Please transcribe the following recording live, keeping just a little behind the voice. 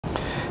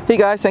Hey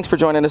guys, thanks for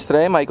joining us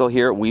today. Michael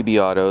here at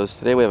WeBe Autos.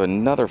 Today we have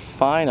another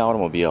fine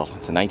automobile.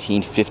 It's a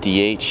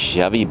 1958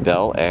 Chevy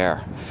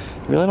Belair.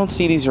 You really don't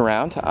see these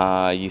around.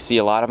 You see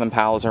a lot of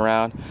Impalas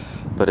around,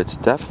 but it's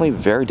definitely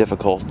very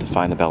difficult to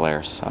find the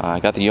Belairs. I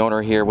got the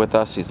owner here with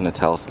us. He's going to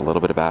tell us a little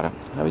bit about it.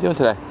 How are we doing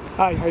today?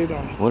 Hi, how you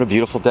doing? What a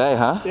beautiful day,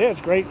 huh? Yeah,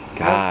 it's great.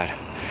 God.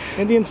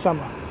 Indian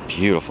summer.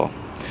 Beautiful.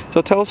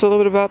 So tell us a little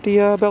bit about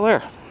the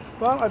Belair.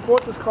 Well, I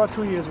bought this car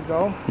 2 years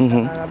ago,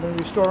 and I've been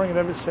restoring it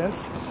ever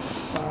since.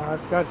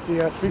 It's got the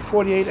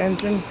 348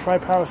 engine,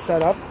 tri-power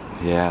setup.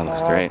 Yeah,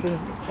 looks great. Been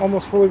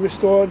almost fully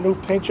restored, new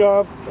paint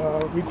job,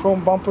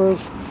 re-chrome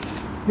bumpers,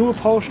 new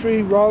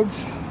upholstery,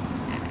 rugs,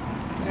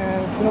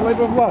 and it's been a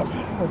labor of love.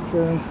 It's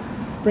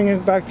bringing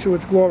it back to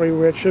its glory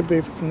where it should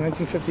be from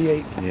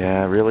 1958.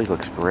 Yeah, it really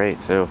looks great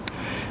too.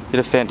 Did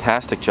a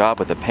fantastic job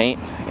with the paint.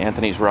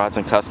 Anthony's Rods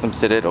and Customs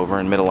did it over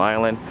in Middle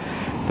Island.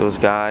 Those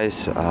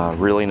guys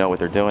really know what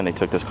they're doing. They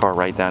took this car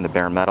right down to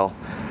bare metal.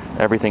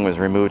 Everything was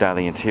removed out of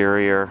the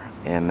interior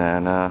and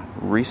then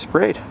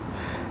resprayed,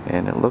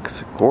 and it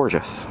looks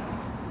gorgeous.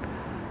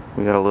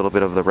 We got a little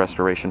bit of the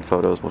restoration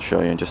photos we'll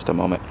show you in just a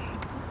moment.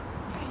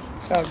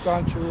 I've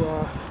gone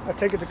to, I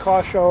take it to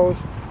car shows.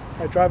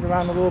 I drive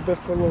around a little bit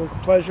for a little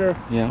pleasure.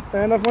 Yeah.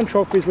 And I've won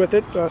trophies with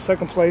it,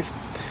 second place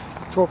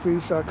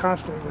trophies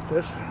constantly with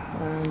this.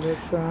 And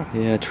it's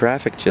yeah,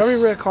 traffic just... very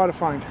rare car to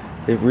find.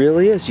 It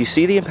really is. You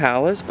see the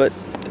Impalas, but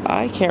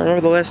I can't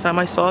remember the last time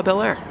I saw a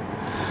Belair.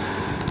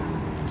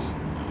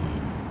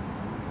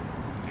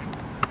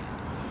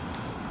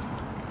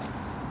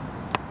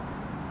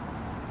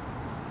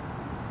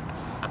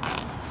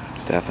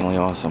 Definitely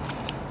awesome.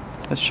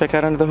 Let's check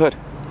out under the hood.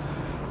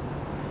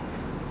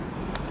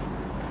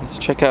 Let's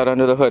check out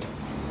under the hood.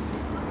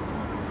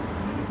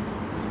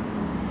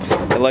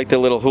 I like the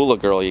little hula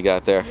girl you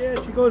got there. Yeah,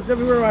 she goes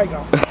everywhere I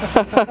go.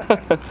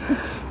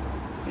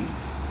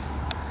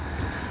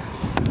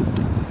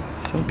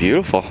 So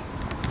beautiful.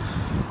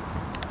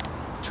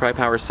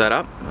 Tri-power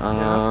setup,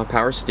 Yeah.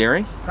 Power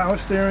steering. Power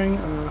steering.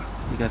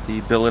 You got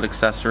the billet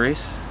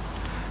accessories,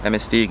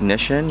 MSD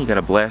Ignition. You got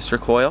a blaster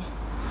coil,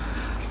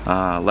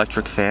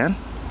 electric fan.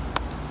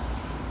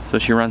 So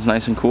she runs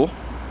nice and cool.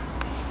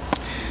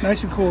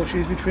 Nice and cool.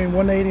 She's between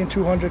 180 and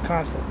 200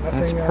 constant. Nothing,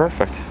 That's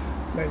perfect.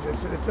 Major.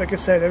 It's like I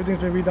said,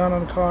 everything's been redone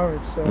on the car.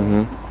 It's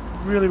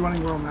really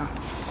running well now.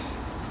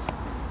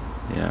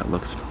 Yeah, it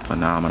looks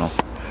phenomenal.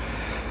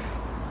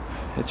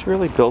 It's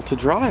really built to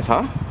drive,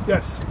 huh?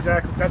 Yes,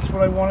 exactly. That's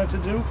what I wanted to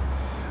do.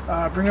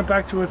 Bring it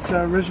back to its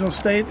original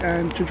state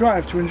and to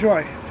drive, to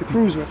enjoy, to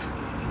cruise with.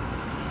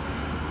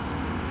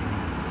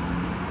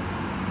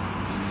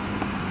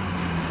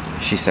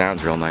 She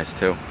sounds real nice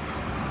too.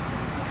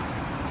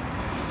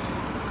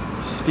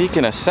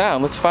 Speaking of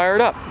sound, let's fire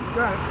it up.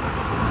 Got it.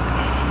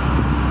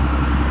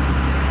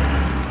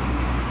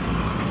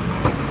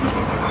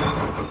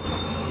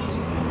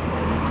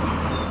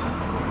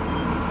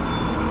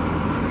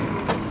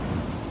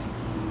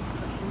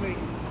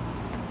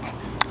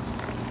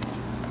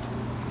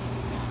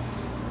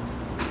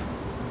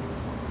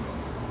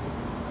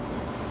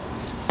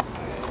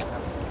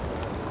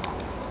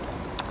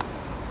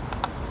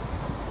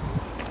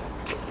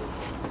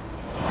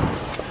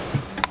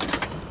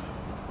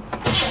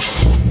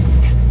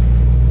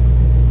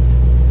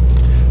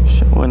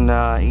 Showing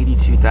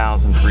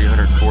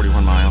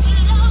 82,341 miles.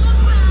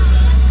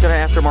 It's got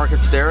an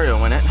aftermarket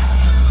stereo in it.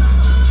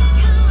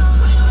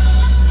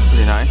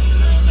 Pretty nice.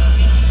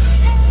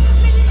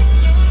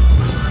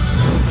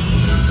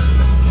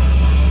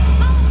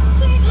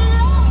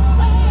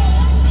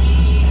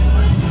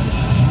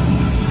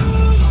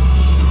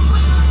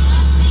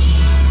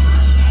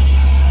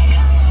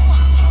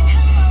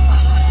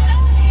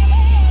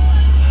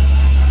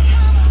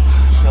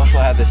 We also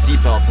have the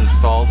seat belts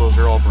installed. Those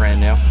are all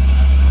brand new.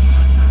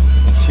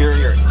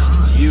 Interior,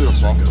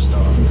 beautiful.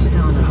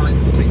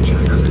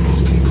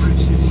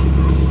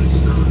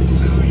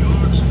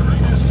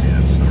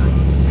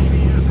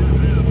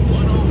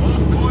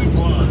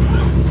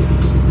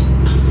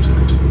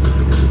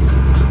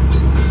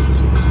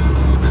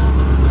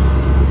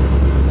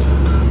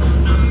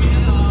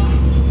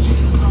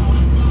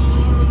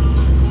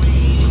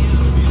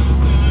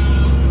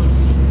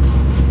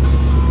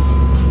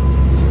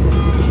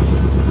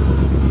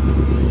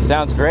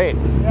 Sounds great.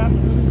 Yeah.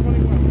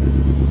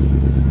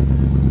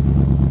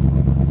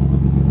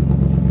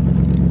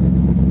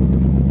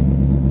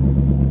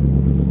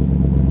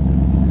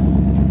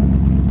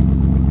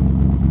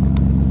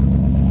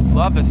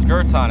 Love the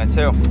skirts on it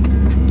too. A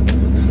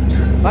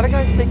lot of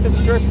guys take the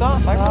skirts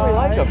off. I really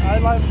like them. I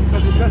like them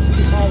because it dresses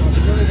the car. It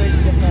really makes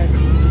it look nice.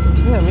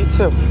 Yeah, me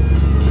too.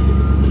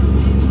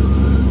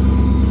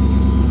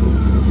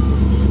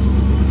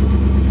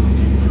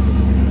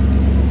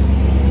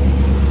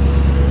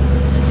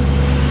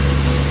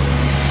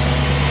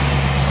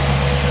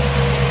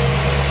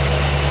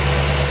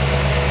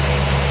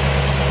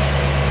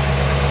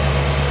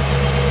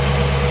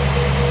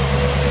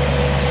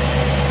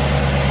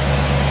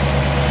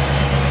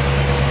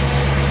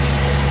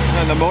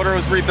 And the motor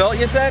was rebuilt,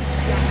 you said?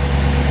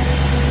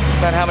 Yes.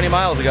 About how many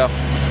miles ago?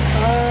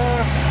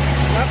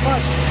 Not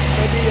much.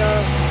 Maybe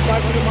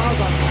 500 miles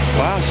on it.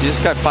 Wow, she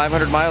just got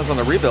 500 miles on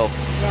the rebuild.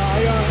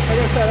 Yeah, like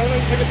I said, I only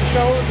take it to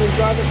shows and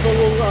drive it for a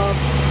little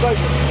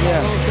pleasure. Yeah.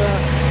 I don't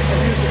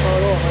abuse the car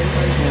at all. I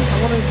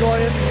want to enjoy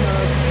it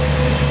and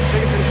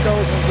take it to the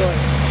shows and enjoy it.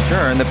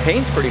 Sure, and the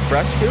paint's pretty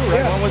fresh too,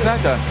 right? Yeah, when was that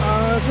done?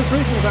 Just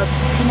recently, about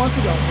 2 months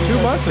ago. 2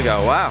 months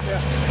ago, wow.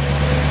 Yeah.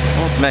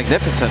 Well, it's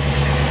magnificent. I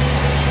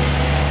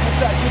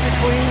keep it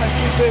clean, I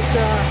keep it,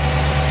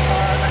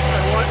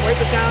 I wipe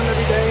it down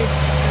every day.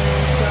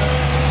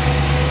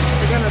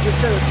 And again, as I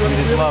said, it's really,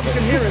 You love you it.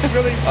 can hear it. It's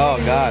really, Oh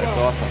really, God, really it's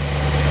well. awesome.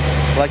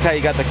 I like how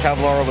you got the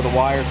Kevlar over the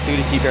wires too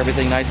to keep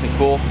everything nice and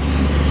cool.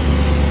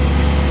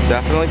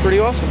 Definitely pretty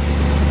awesome.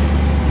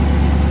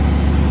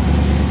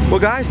 Well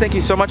guys, thank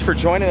you so much for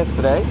joining us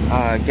today.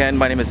 Again,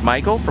 my name is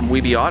Michael from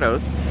WeBe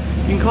Autos.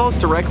 You can call us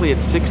directly at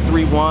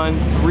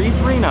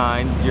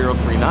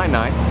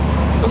 631-339-0399.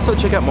 Also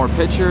check out more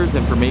pictures,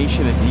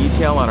 information, and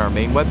detail on our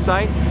main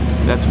website.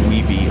 That's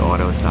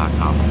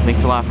webeautos.com.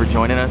 Thanks a lot for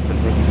joining us, and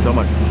thank you so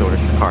much for showing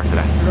us your car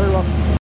today. You're very welcome.